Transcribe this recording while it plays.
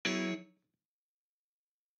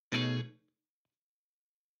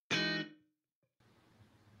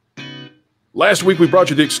Last week, we brought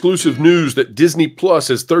you the exclusive news that Disney Plus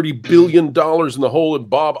has $30 billion in the hole and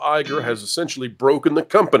Bob Iger has essentially broken the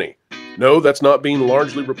company. No, that's not being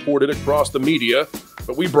largely reported across the media,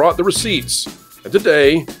 but we brought the receipts. And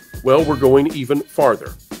today, well, we're going even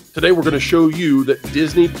farther. Today, we're going to show you that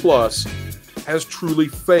Disney Plus has truly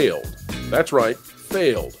failed. That's right,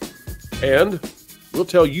 failed. And we'll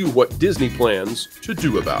tell you what Disney plans to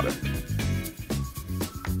do about it.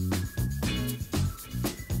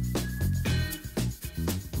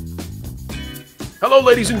 Hello,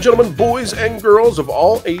 ladies and gentlemen, boys and girls of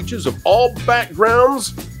all ages, of all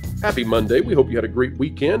backgrounds. Happy Monday. We hope you had a great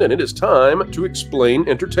weekend, and it is time to explain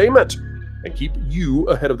entertainment and keep you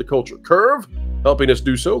ahead of the culture curve. Helping us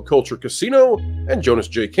do so, Culture Casino and Jonas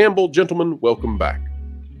J. Campbell. Gentlemen, welcome back.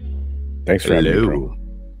 Thanks for having me.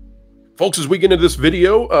 Folks, as we get into this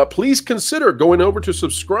video, please consider going over to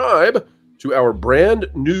subscribe to our brand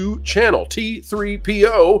new channel,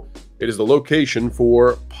 T3PO. It is the location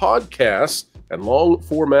for podcasts and long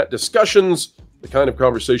format discussions, the kind of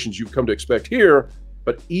conversations you've come to expect here,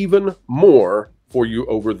 but even more for you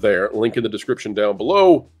over there. Link in the description down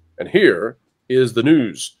below. And here is the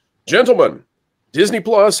news. Gentlemen, Disney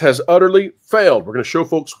Plus has utterly failed. We're going to show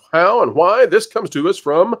folks how and why. This comes to us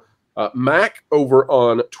from Mac over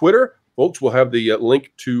on Twitter. Folks, we'll have the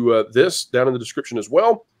link to this down in the description as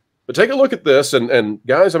well. But take a look at this. And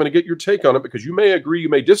guys, I'm going to get your take on it because you may agree, you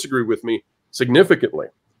may disagree with me significantly.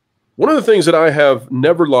 One of the things that I have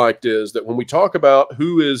never liked is that when we talk about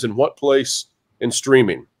who is in what place in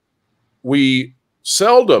streaming, we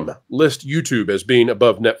seldom list YouTube as being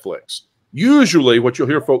above Netflix. Usually what you'll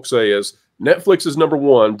hear folks say is Netflix is number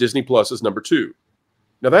one, Disney Plus is number two.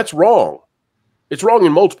 Now that's wrong. It's wrong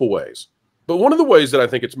in multiple ways. But one of the ways that I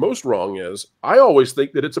think it's most wrong is I always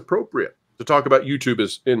think that it's appropriate to talk about YouTube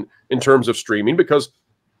as in terms of streaming because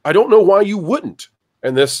I don't know why you wouldn't.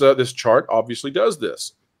 And this chart obviously does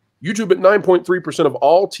this. YouTube at 9.3% of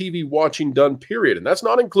all TV watching done, period. And that's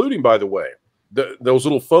not including, by the way, those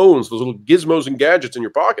little phones, those little gizmos and gadgets in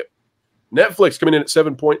your pocket. Netflix coming in at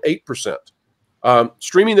 7.8%.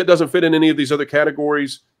 Streaming that doesn't fit in any of these other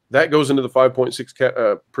categories, that goes into the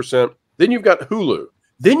 5.6%. Then you've got Hulu.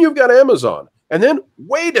 Then you've got Amazon. And then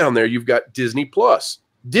way down there, you've got Disney Plus.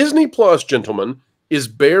 Disney Plus, gentlemen, is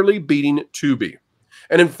barely beating Tubi.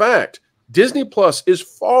 And in fact, Disney Plus is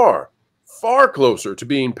far closer to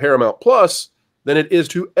being Paramount Plus than it is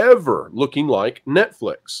to ever looking like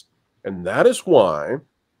Netflix. And that is why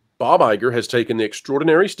Bob Iger has taken the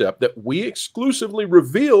extraordinary step that we exclusively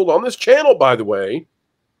revealed on this channel, by the way,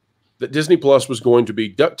 that Disney Plus was going to be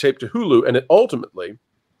duct taped to Hulu, and that ultimately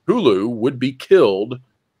Hulu would be killed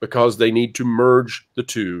because they need to merge the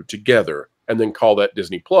two together and then call that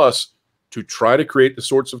Disney Plus to try to create the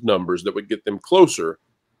sorts of numbers that would get them closer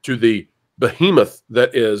to the behemoth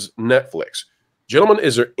that is Netflix. Gentlemen,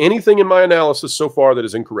 is there anything in my analysis so far that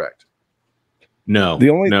is incorrect? No,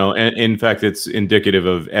 no. And in fact, it's indicative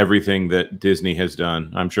of everything that Disney has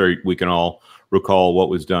done. I'm sure we can all recall what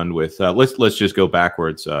was done with, let's just go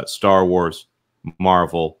backwards. Star Wars,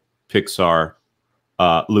 Marvel, Pixar,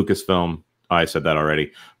 Lucasfilm. I said that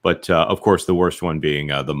already. But of course, the worst one being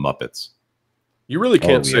the Muppets. You really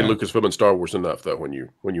can't say Lucasfilm and Star Wars enough, though, when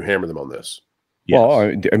you hammer them on this. Yes.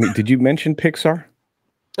 Well, I mean, did you mention Pixar?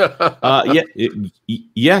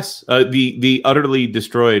 Yes. The utterly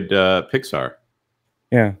destroyed Pixar.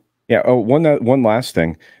 Yeah. Yeah. Oh, one last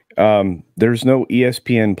thing. There's no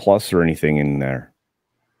ESPN Plus or anything in there.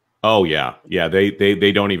 Oh yeah. Yeah.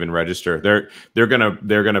 They don't even register. They're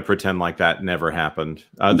gonna pretend like that never happened.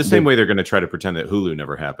 The same way they're gonna try to pretend that Hulu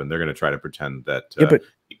never happened. They're gonna try to pretend that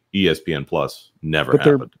ESPN Plus never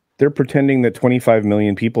happened. They're pretending that 25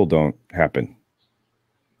 million people don't happen.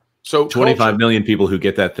 So 25 million people who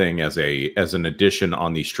get that thing as an addition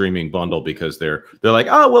on the streaming bundle because they're like,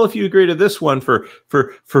 oh well, if you agree to this one for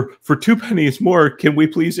 2 pennies more, can we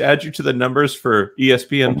please add you to the numbers for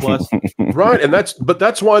ESPN Plus? Right, and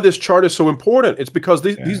that's why this chart is so important. It's because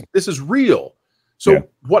this is real. So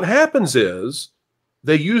what happens is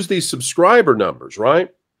they use these subscriber numbers,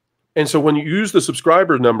 right? And so when you use the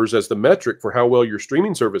subscriber numbers as the metric for how well your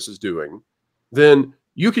streaming service is doing, then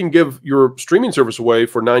you can give your streaming service away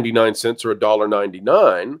for 99 cents or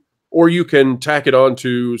 $1.99, or you can tack it on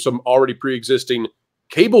to some already pre-existing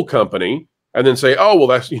cable company and then say, oh, well,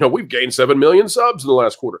 that's, we've gained 7 million subs in the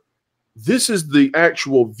last quarter. This is the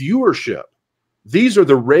actual viewership. These are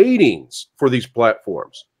the ratings for these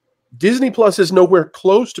platforms. Disney Plus is nowhere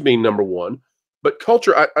close to being number one, but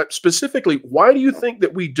Culture, specifically, why do you think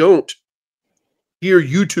that we don't hear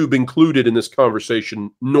YouTube included in this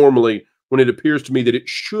conversation normally when it appears to me that it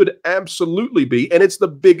should absolutely be, and it's the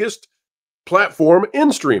biggest platform in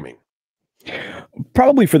streaming?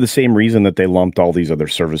 Probably for the same reason that they lumped all these other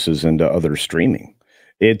services into other streaming.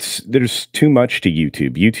 There's too much to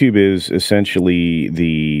YouTube. YouTube is essentially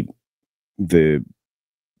the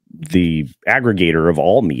aggregator of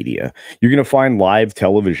all media. You're going to find live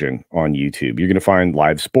television on YouTube. You're going to find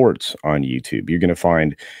live sports on YouTube. You're going to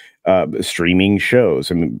find streaming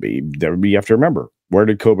shows. I mean, you have to remember, where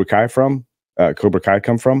did Cobra Kai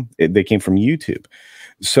come from? They came from YouTube.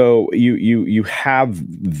 So you have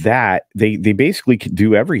that. They basically could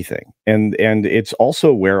do everything, and it's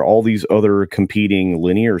also where all these other competing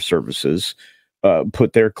linear services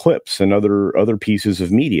put their clips and other pieces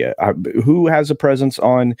of media. Who has a presence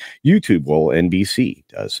on YouTube? Well, NBC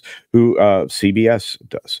does. CBS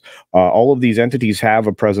does. All of these entities have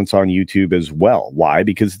a presence on YouTube as well. Why?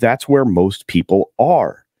 Because that's where most people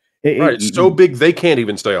are. It's so big they can't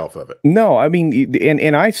even stay off of it. No, I mean,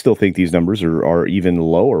 and I still think these numbers are even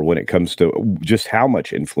lower when it comes to just how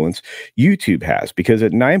much influence YouTube has, because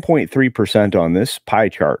at 9.3% on this pie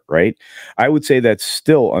chart, right, I would say that's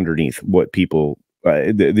still underneath what people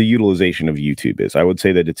the utilization of YouTube is. I would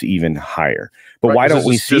say that it's even higher. But why don't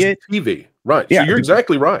we see it? TV, right? Yeah, so you're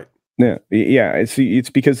exactly right. Yeah,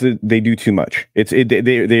 it's because they do too much. They're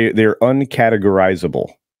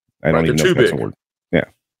uncategorizable. I don't even know if that's a word. Yeah.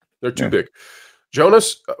 They're too big.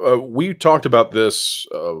 Jonas, we talked about this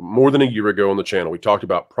more than a year ago on the channel. We talked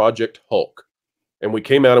about Project Hulk, and we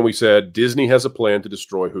came out and we said Disney has a plan to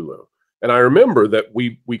destroy Hulu. And I remember that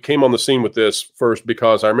we came on the scene with this first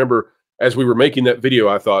because I remember as we were making that video,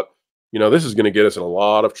 I thought, this is going to get us in a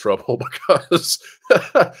lot of trouble because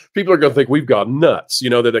people are going to think we've gone nuts,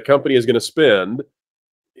 that a company is going to spend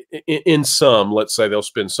in some, let's say they'll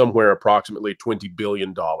spend somewhere approximately $20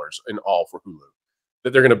 billion in all for Hulu.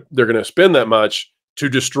 That they're gonna spend that much to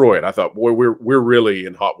destroy it. I thought, boy, we're really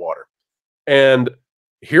in hot water. And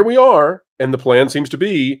here we are, and the plan seems to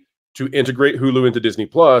be to integrate Hulu into Disney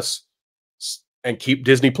Plus and keep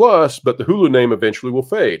Disney Plus, but the Hulu name eventually will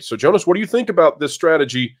fade. So, Jonas, what do you think about this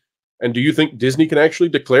strategy? And do you think Disney can actually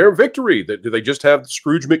declare victory? Do they just have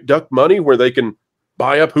Scrooge McDuck money where they can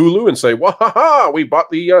buy up Hulu and say, "Wah-ha-ha, we bought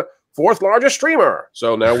the fourth largest streamer,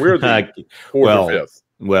 so now we're the fourth or fifth"?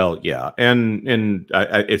 Well, yeah, and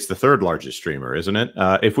it's the third largest streamer, isn't it?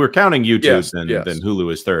 If we're counting YouTube, then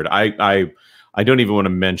Hulu is third. I don't even want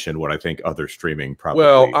to mention what I think other streaming probably.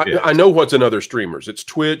 Well, I know what's in other streamers. It's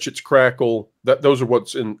Twitch, it's Crackle. Those are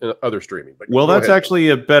what's in other streaming. But well, that's actually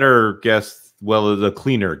a better guess. Well, a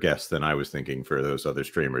cleaner guess than I was thinking for those other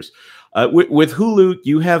streamers. With Hulu,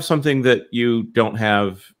 you have something that you don't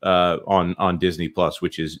have on Disney Plus,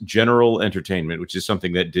 which is general entertainment, which is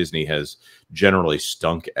something that Disney has generally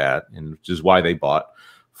stunk at, and which is why they bought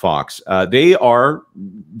Fox.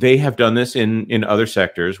 They have done this in other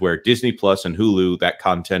sectors where Disney Plus and Hulu, that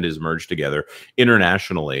content is merged together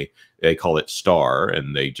internationally. They call it Star,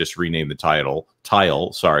 and they just rename the tile,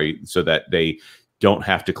 so that they don't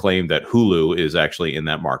have to claim that Hulu is actually in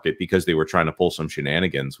that market, because they were trying to pull some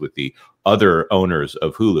shenanigans with the other owners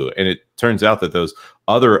of Hulu. And it turns out that those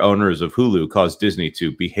other owners of Hulu caused Disney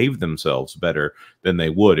to behave themselves better than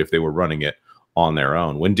they would if they were running it on their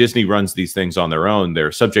own. When Disney runs these things on their own,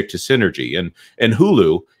 they're subject to synergy, and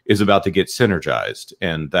Hulu is about to get synergized.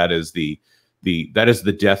 And that is the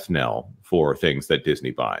death knell for things that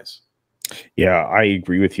Disney buys. Yeah, I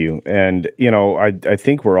agree with you. And, I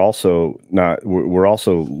think we're also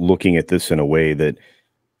looking at this in a way that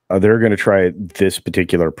they're going to try this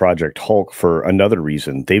particular Project Hulk for another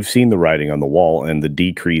reason. They've seen the writing on the wall and the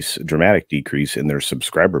dramatic decrease in their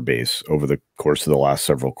subscriber base over the course of the last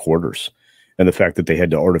several quarters. And the fact that they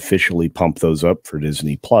had to artificially pump those up for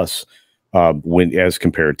Disney Plus as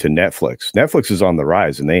compared to Netflix. Netflix is on the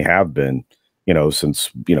rise, and they have been since,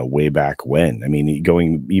 way back when. I mean,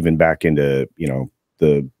 going even back into,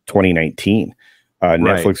 the 2019,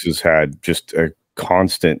 Netflix has had just a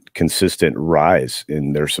consistent rise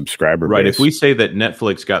in their subscriber base. Right. If we say that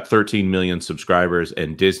Netflix got 13 million subscribers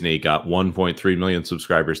and Disney got 1.3 million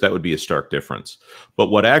subscribers, that would be a stark difference. But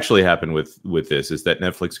what actually happened with this is that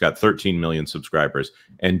Netflix got 13 million subscribers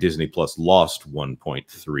and Disney Plus lost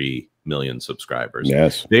 1.3 million subscribers.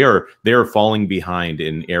 Yes. They are falling behind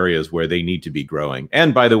in areas where they need to be growing.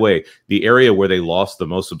 And by the way, the area where they lost the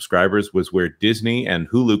most subscribers was where Disney and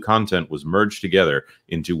Hulu content was merged together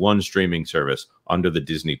into one streaming service under the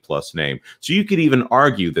Disney Plus name. So you could even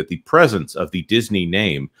argue that the presence of the Disney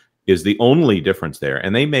name is the only difference there.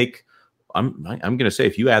 And they make, I'm going to say,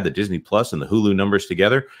 if you add the Disney Plus and the Hulu numbers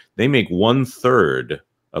together, they make 1/3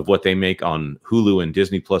 of what they make on Hulu and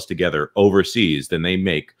Disney Plus together overseas than they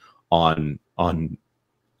make on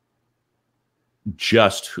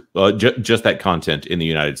just that content in the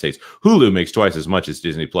United States. Hulu makes twice as much as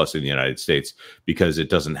Disney Plus in the United States because it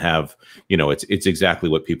doesn't have, you know, it's exactly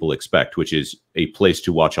what people expect, which is a place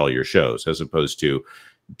to watch all your shows, as opposed to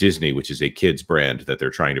Disney, which is a kids brand that they're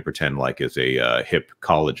trying to pretend like is a hip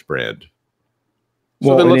college brand.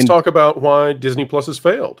 So then let's talk about why Disney Plus has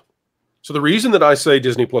failed. So the reason that I say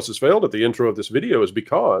Disney Plus has failed at the intro of this video is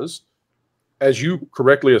because, as you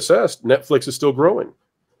correctly assessed, Netflix is still growing.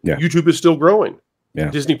 Yeah. YouTube is still growing. Yeah.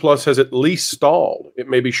 Disney Plus has at least stalled. It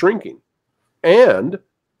may be shrinking. And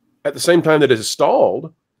at the same time that it has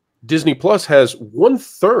stalled, Disney Plus has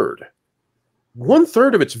one-third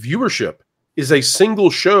of its viewership is a single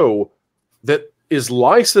show that is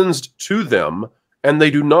licensed to them, and they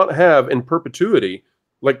do not have in perpetuity.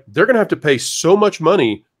 Like, they're going to have to pay so much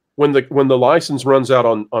money when the license runs out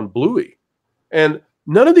on Bluey. And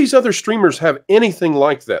none of these other streamers have anything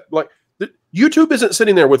like that. Like, YouTube isn't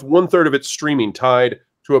sitting there with one-third of its streaming tied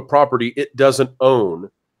to a property it doesn't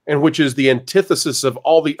own, and which is the antithesis of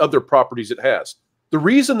all the other properties it has. The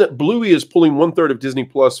reason that Bluey is pulling one-third of Disney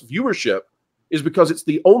Plus viewership is because it's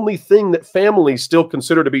the only thing that families still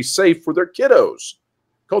consider to be safe for their kiddos.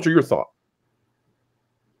 Kocho, your thought?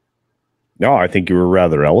 No, I think you were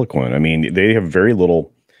rather eloquent. I mean, they have very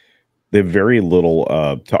little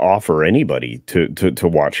to offer anybody to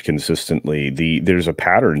watch consistently. There's a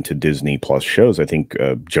pattern to Disney Plus shows. I think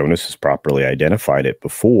Jonas has properly identified it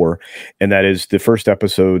before, and that is the first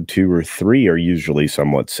episode, 2 or 3 are usually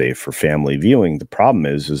somewhat safe for family viewing. The problem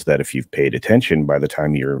is that if you've paid attention, by the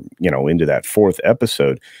time you're into that 4th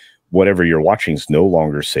episode, whatever you're watching is no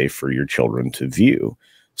longer safe for your children to view.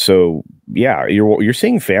 So yeah, you're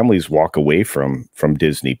seeing families walk away from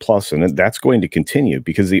Disney Plus, and that's going to continue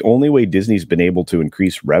because the only way Disney's been able to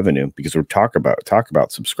increase revenue, because we talk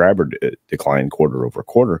about subscriber decline quarter over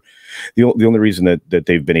quarter, the only reason that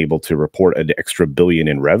they've been able to report an extra $1 billion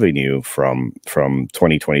in revenue from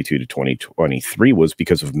 2022 to 2023 was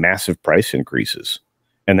because of massive price increases.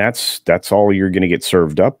 And that's all you're going to get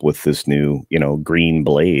served up with this new green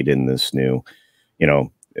blade and this new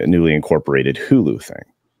newly incorporated Hulu thing.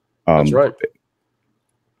 That's right.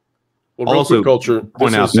 Well, also, culture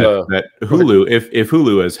point out that Hulu, if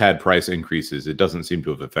Hulu has had price increases, it doesn't seem to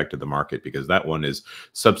have affected the market because that one is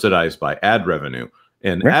subsidized by ad revenue.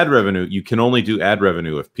 And ad revenue, you can only do ad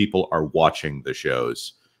revenue if people are watching the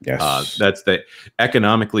shows. Yes. That's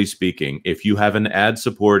economically speaking, if you have an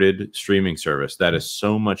ad-supported streaming service, that is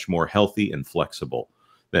so much more healthy and flexible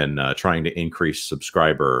than trying to increase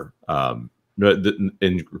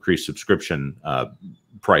increase subscription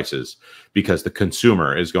prices, because the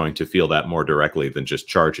consumer is going to feel that more directly than just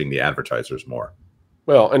charging the advertisers more.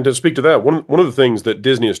 Well, and to speak to that, one of the things that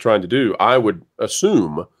Disney is trying to do, I would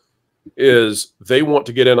assume, is they want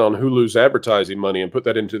to get in on Hulu's advertising money and put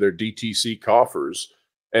that into their DTC coffers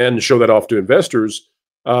and show that off to investors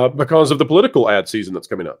because of the political ad season that's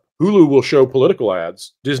coming up. Hulu will show political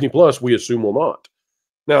ads. Disney Plus, we assume, will not.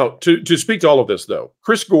 Now, to speak to all of this, though,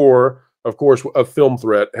 Chris Gore, of course, of Film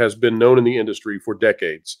Threat, has been known in the industry for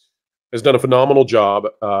decades, has done a phenomenal job.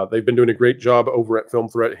 They've been doing a great job over at Film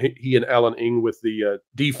Threat. He and Alan Ng with the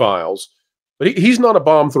D-Files. But he's not a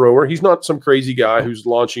bomb thrower. He's not some crazy guy who's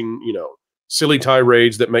launching, silly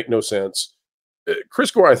tirades that make no sense.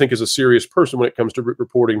 Chris Gore, I think, is a serious person when it comes to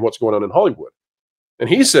reporting what's going on in Hollywood. And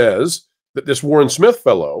he says that this Warren Smith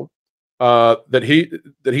fellow, that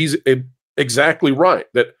he's exactly right,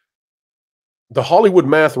 that the Hollywood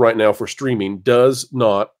math right now for streaming does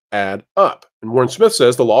not add up. And Warren Smith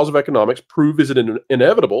says the laws of economics prove is it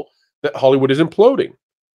inevitable that Hollywood is imploding.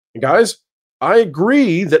 And guys, I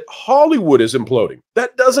agree that Hollywood is imploding.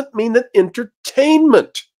 That doesn't mean that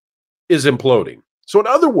entertainment is imploding. So in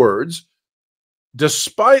other words,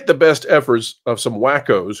 despite the best efforts of some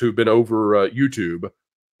wackos who've been over YouTube,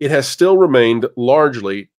 it has still remained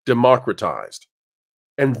largely democratized.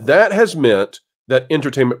 And that has meant that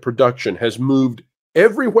entertainment production has moved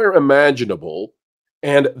everywhere imaginable,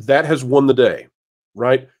 and that has won the day,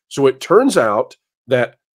 right? So it turns out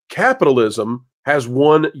that capitalism has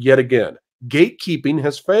won yet again. Gatekeeping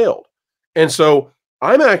has failed. And so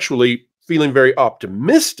I'm actually feeling very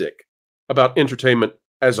optimistic about entertainment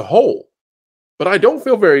as a whole, but I don't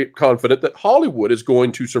feel very confident that Hollywood is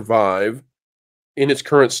going to survive in its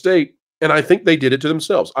current state, and I think they did it to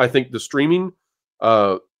themselves. I think the streaming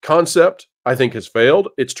concept, I think, has failed.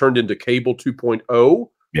 It's turned into cable 2.0,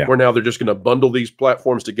 where now they're just going to bundle these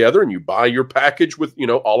platforms together and you buy your package with,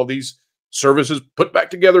 all of these services put back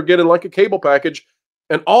together again in like a cable package.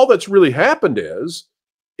 And all that's really happened is,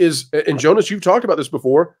 and Jonas, you've talked about this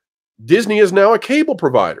before, Disney is now a cable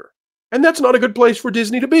provider. And that's not a good place for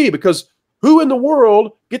Disney to be, because who in the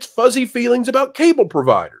world gets fuzzy feelings about cable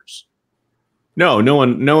providers? No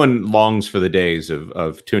one longs for the days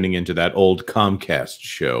of tuning into that old Comcast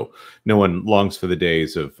show. No one longs for the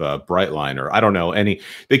days of Brightline, or I don't know any.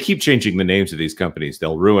 They keep changing the names of these companies.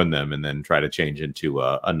 They'll ruin them and then try to change into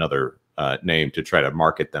another name to try to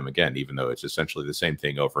market them again, even though it's essentially the same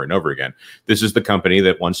thing over and over again. This is the company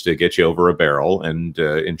that wants to get you over a barrel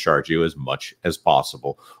and charge you as much as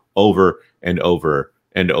possible over and over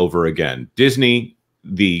and over again. Disney,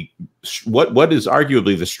 what is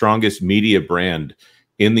arguably the strongest media brand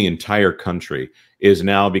in the entire country, is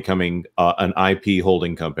now becoming an IP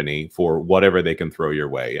holding company for whatever they can throw your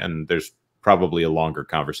way. And there's probably a longer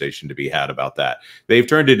conversation to be had about that. They've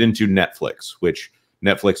turned it into Netflix, which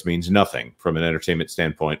Netflix means nothing from an entertainment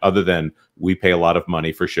standpoint, other than we pay a lot of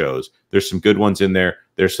money for shows. There's some good ones in there.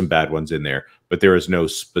 There's some bad ones in there, but there is no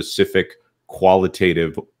specific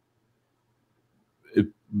qualitative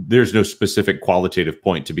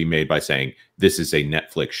point to be made by saying this is a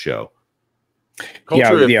Netflix show.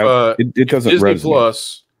 Culture, it doesn't Disney resonate.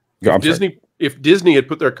 Plus, if Disney had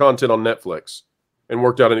put their content on Netflix and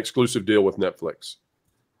worked out an exclusive deal with Netflix,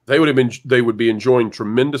 they would be enjoying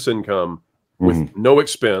tremendous income with no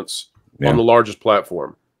expense on the largest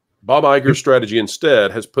platform. Bob Iger's strategy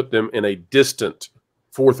instead has put them in a distant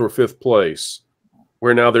 4th or 5th place,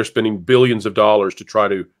 where now they're spending billions of dollars to try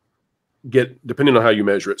to get, depending on how you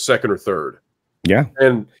measure it, 2nd or 3rd. Yeah.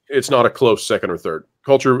 And it's not a close 2nd or 3rd.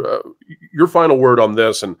 Culture, your final word on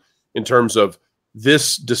this, and in terms of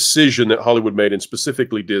this decision that Hollywood made, and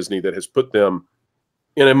specifically Disney, that has put them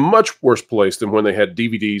in a much worse place than when they had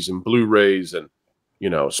DVDs and Blu-rays and, you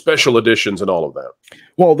know, special editions and all of that.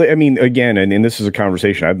 Well, I mean, again, and this is a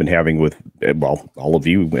conversation I've been having with, well, all of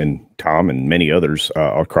you and Tom and many others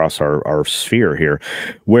across our sphere here,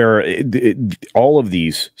 where all of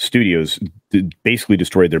these studios basically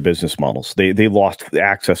destroyed their business models. They lost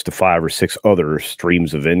access to 5 or 6 other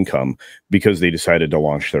streams of income because they decided to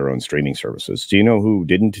launch their own streaming services. Do you know who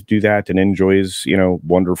didn't do that and enjoys, you know,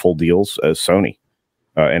 wonderful deals? Sony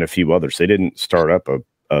and a few others. They didn't start up a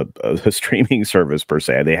streaming service per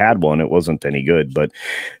se. They had one. It wasn't any good, but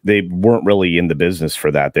they weren't really in the business for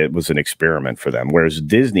that. That was an experiment for them. Whereas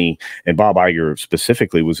Disney, and Bob Iger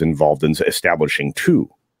specifically, was involved in establishing 2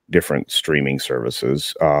 different streaming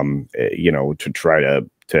services, you know, to try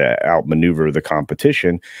to outmaneuver the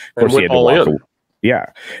competition. Of course, he had to walk away. Yeah.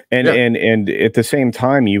 And at the same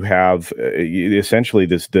time, you have essentially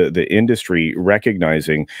the industry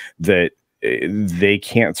recognizing that they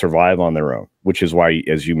can't survive on their own, which is why,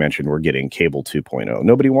 as you mentioned, we're getting cable 2.0.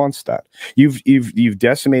 Nobody wants that. You've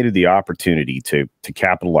decimated the opportunity to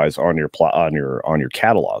capitalize on your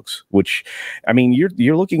catalogs. Which, I mean,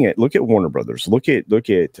 look at Warner Brothers, look at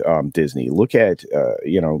Disney, look at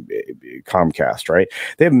you know, Comcast, right?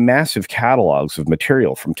 They have massive catalogs of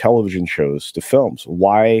material, from television shows to films.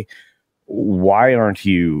 Why aren't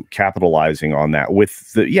you capitalizing on that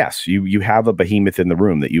with yes, you have a behemoth in the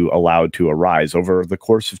room that you allowed to arise over the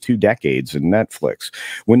course of 2 decades in Netflix.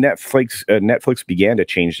 When Netflix began to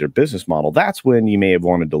change their business model, that's when you may have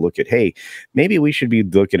wanted to look at, hey, maybe we should be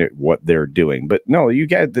looking at what they're doing. But no, you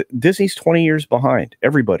got Disney's 20 years behind.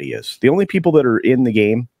 Everybody is. The only people that are in the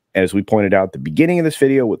game, as we pointed out at the beginning of this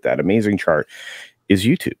video with that amazing chart, is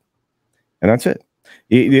YouTube. And that's it.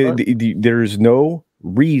 There's no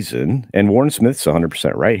reason, and Warren Smith's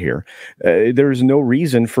 100% right here, there's no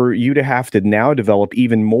reason for you to have to now develop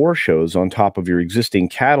even more shows on top of your existing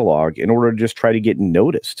catalog in order to just try to get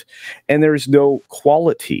noticed. And there's no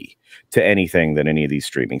quality to anything that any of these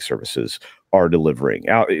streaming services are delivering.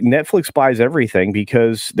 Now, Netflix buys everything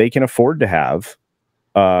because they can afford to have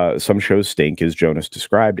some shows stink, as Jonas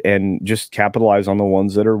described, and just capitalize on the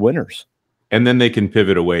ones that are winners. And then they can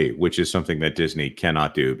pivot away, which is something that Disney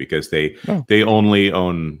cannot do, because they only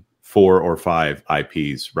own 4 or 5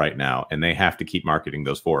 IPs right now, and they have to keep marketing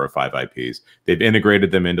those 4 or 5 IPs. They've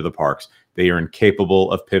integrated them into the parks. They are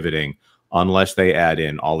incapable of pivoting unless they add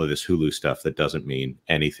in all of this Hulu stuff that doesn't mean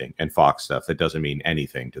anything, and Fox stuff that doesn't mean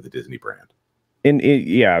anything to the Disney brand. And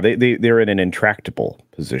they're in an intractable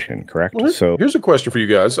position, correct? Well, so here's a question for you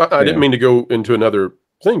guys. I didn't mean to go into another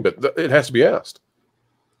thing, but it has to be asked.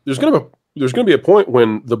 There's going to be a point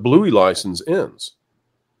when the Bluey license ends,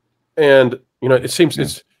 and you know, it seems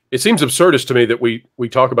absurdist to me that we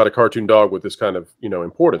talk about a cartoon dog with this kind of, you know,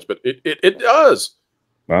 importance, but it does.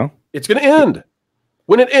 Well, it's going to end.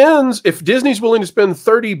 When it ends, if Disney's willing to spend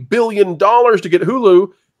 $30 billion to get Hulu,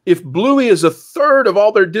 if Bluey is 1/3 of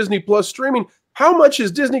all their Disney Plus streaming, how much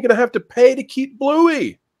is Disney going to have to pay to keep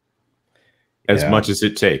Bluey? As much as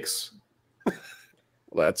it takes.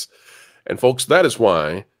 And folks, that is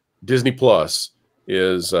why Disney Plus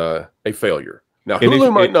is a failure. Now,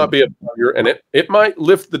 Hulu might not be a failure, and it might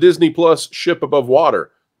lift the Disney Plus ship above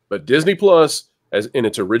water, but Disney Plus, as in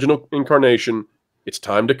its original incarnation, it's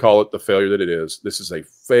time to call it the failure that it is. This is a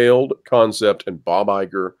failed concept, and Bob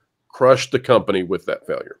Iger crushed the company with that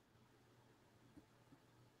failure.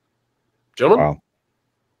 Gentlemen, wow.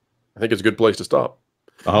 I think it's a good place to stop.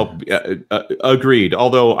 Agreed.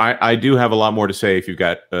 Although I do have a lot more to say. If you've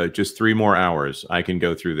got just 3 more hours, I can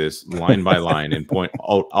go through this line by line and point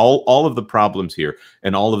out all of the problems here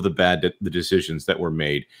and all of the decisions that were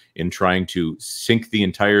made in trying to sink the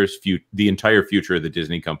entire future of the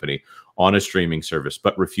Disney company on a streaming service,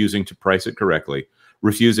 but refusing to price it correctly,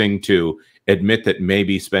 refusing to admit that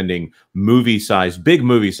maybe spending big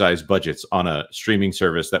movie-sized budgets on a streaming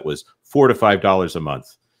service that was $4 to $5 a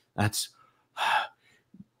month.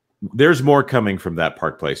 There's more coming from that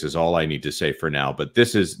Park Place is all I need to say for now. But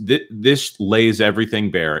this lays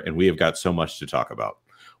everything bare, and we have got so much to talk about.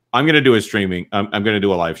 I'm going to do I'm going to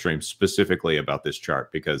do a live stream specifically about this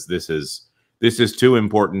chart because this is too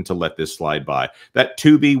important to let this slide by. That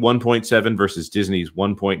Tubi 1.7 versus Disney's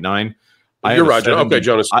 1.9. You're right. Okay,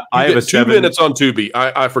 Jonas. I have 2 minutes on Tubi.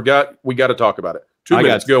 I forgot. We got to talk about it. 2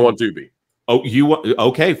 minutes. Go on Tubi. Oh,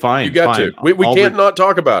 okay? Fine. You got to. We can't not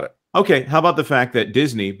talk about it. Okay, how about the fact that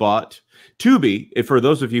Disney bought Tubi, if for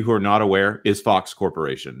those of you who are not aware, is Fox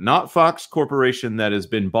Corporation. Not Fox Corporation that has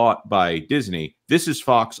been bought by Disney. This is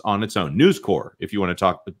Fox on its own. News Corp, if you want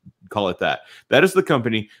to call it that. That is the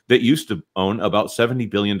company that used to own about $40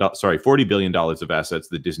 billion of assets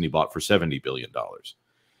that Disney bought for $70 billion.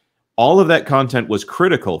 All of that content was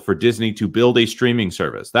critical for Disney to build a streaming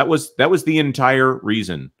service. That was the entire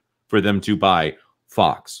reason for them to buy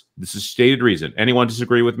Fox. This is stated reason. Anyone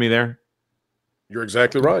disagree with me there? You're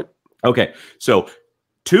exactly right. Okay, so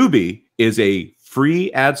Tubi is a free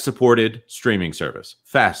ad-supported streaming service.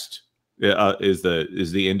 FAST is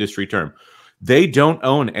the industry term. They don't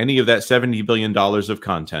own any of that $70 billion of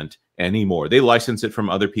content anymore. They license it from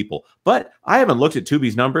other people. But I haven't looked at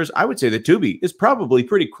Tubi's numbers. I would say that Tubi is probably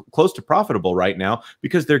pretty close to profitable right now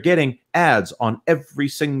because they're getting ads on every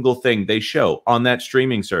single thing they show on that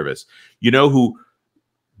streaming service. You know who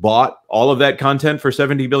bought all of that content for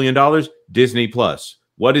 $70 billion? Disney Plus.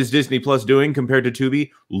 What is Disney Plus doing compared to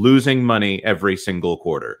Tubi? Losing money every single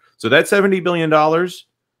quarter. So that $70 billion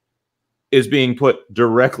is being put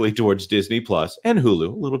directly towards Disney Plus and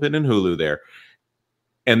Hulu, a little bit in Hulu there.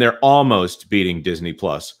 And they're almost beating Disney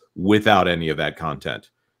Plus without any of that content.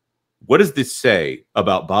 What does this say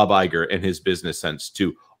about Bob Iger and his business sense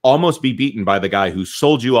to almost be beaten by the guy who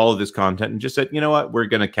sold you all of this content and just said, you know what, we're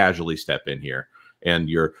going to casually step in here. And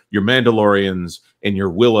your Mandalorians and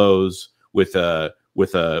your Willows with an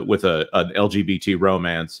LGBT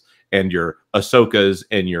romance and your Ahsokas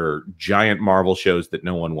and your giant Marvel shows that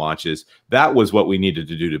no one watches. That was what we needed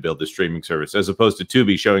to do to build the streaming service, as opposed to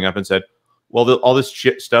Tubi showing up and said, well, all this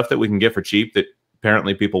shit stuff that we can get for cheap that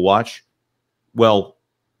apparently people watch, well,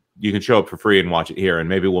 you can show up for free and watch it here, and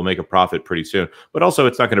maybe we'll make a profit pretty soon. But also,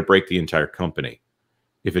 it's not going to break the entire company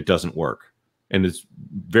if it doesn't work. And it's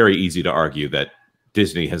very easy to argue that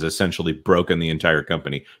Disney has essentially broken the entire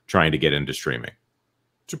company trying to get into streaming.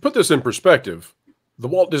 To put this in perspective, the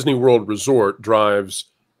Walt Disney World Resort drives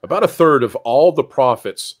about 1/3 of all the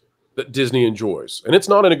profits that Disney enjoys. And it's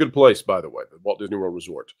not in a good place, by the way, the Walt Disney World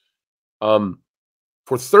Resort.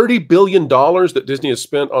 For $30 billion that Disney has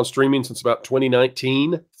spent on streaming since about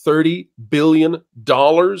 2019, $30 billion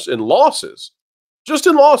in losses. Just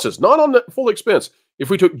in losses, not on the full expense. If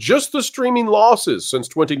we took just the streaming losses since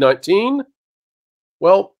 2019,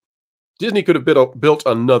 well, Disney could have built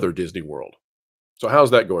another Disney World. So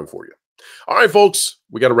how's that going for you? All right, folks,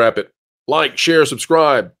 we got to wrap it. Like, share,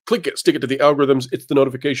 subscribe, click it, stick it to the algorithms, it's the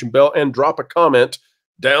notification bell, and drop a comment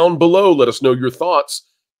down below. Let us know your thoughts.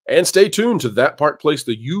 And stay tuned to That Park Place,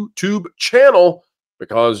 the YouTube channel,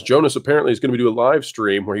 because Jonas apparently is going to do a live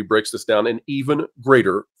stream where he breaks this down in even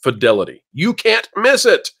greater fidelity. You can't miss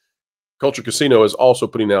it. Culture Casino is also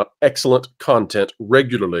putting out excellent content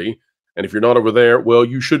regularly. And if you're not over there, well,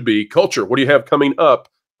 you should be. Culture, what do you have coming up?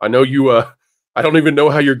 I know you, I don't even know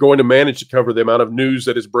how you're going to manage to cover the amount of news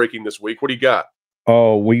that is breaking this week. What do you got?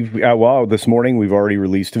 Oh, well, this morning we've already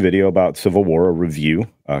released a video about Civil War, a review,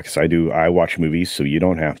 because I watch movies, so you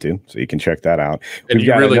don't have to, so you can check that out. And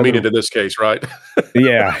you really mean it in this case, right?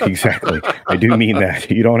 Yeah, exactly. I do mean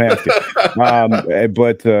that. You don't have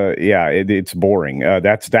to. Yeah, it's boring.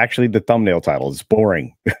 That's actually the thumbnail title. It's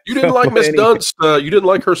boring. You didn't like Miss Dunst? You didn't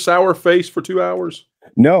like her sour face for 2 hours?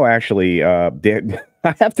 No, actually, I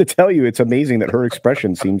have to tell you, it's amazing that her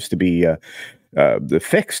expression seems to be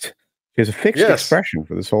fixed. He has a fixed expression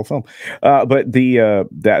for this whole film. But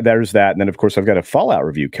there's that, and then of course I've got a Fallout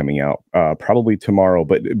review coming out probably tomorrow.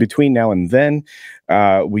 But between now and then,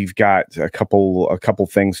 we've got a couple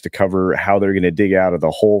things to cover. How they're going to dig out of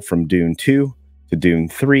the hole from Dune 2 to Dune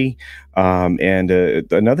 3, and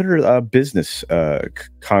another business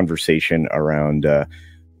conversation around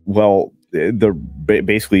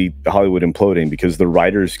basically Hollywood imploding because the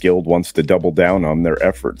Writers Guild wants to double down on their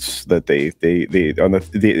efforts that they on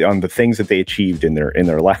the things that they achieved in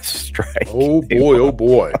their last strike. Oh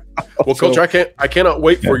boy! Well, Coach, I cannot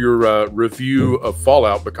wait for your review of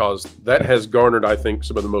Fallout, because that has garnered, I think,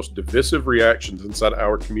 some of the most divisive reactions inside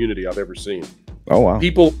our community I've ever seen. Oh wow!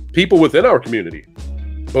 People within our community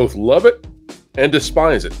both love it and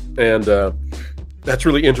despise it, and that's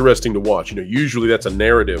really interesting to watch. Usually that's a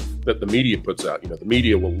narrative that the media puts out. The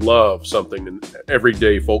media will love something, and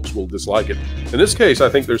everyday folks will dislike it. In this case, I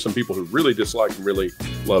think there's some people who really dislike and really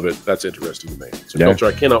love it. That's interesting to me. So, Culture,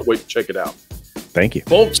 I cannot wait to check it out. Thank you,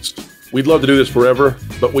 folks. We'd love to do this forever,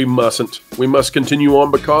 but we mustn't. We must continue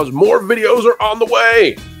on because more videos are on the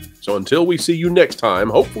way. So until we see you next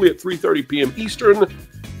time, hopefully at 3:30 p.m. Eastern,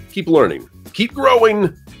 keep learning, keep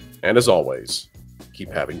growing, and as always,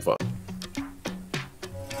 keep having fun.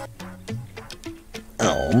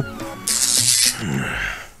 Oh.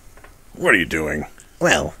 What are you doing?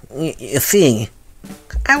 Well, you see,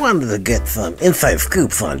 I wanted to get some inside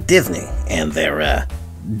scoops on Disney and their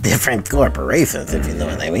different corporations, if you know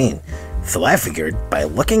what I mean. So I figured by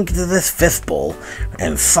looking into this fistbowl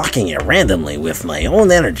and sucking it randomly with my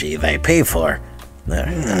own energy that I paid for,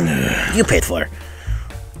 you paid for,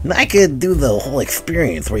 I could do the whole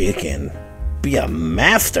experience where you can be a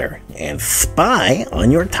master and spy on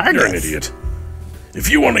your Tigress. You're an idiot. If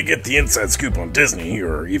you want to get the inside scoop on Disney,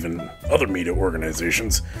 or even other media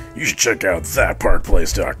organizations, you should check out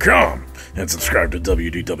thatparkplace.com and subscribe to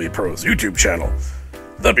WDW Pro's YouTube channel.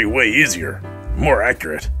 That'd be way easier, more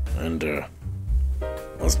accurate, and,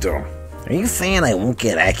 less dumb. Are you saying I won't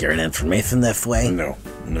get accurate information this way? No,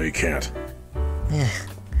 you can't.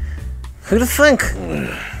 Who'd have think?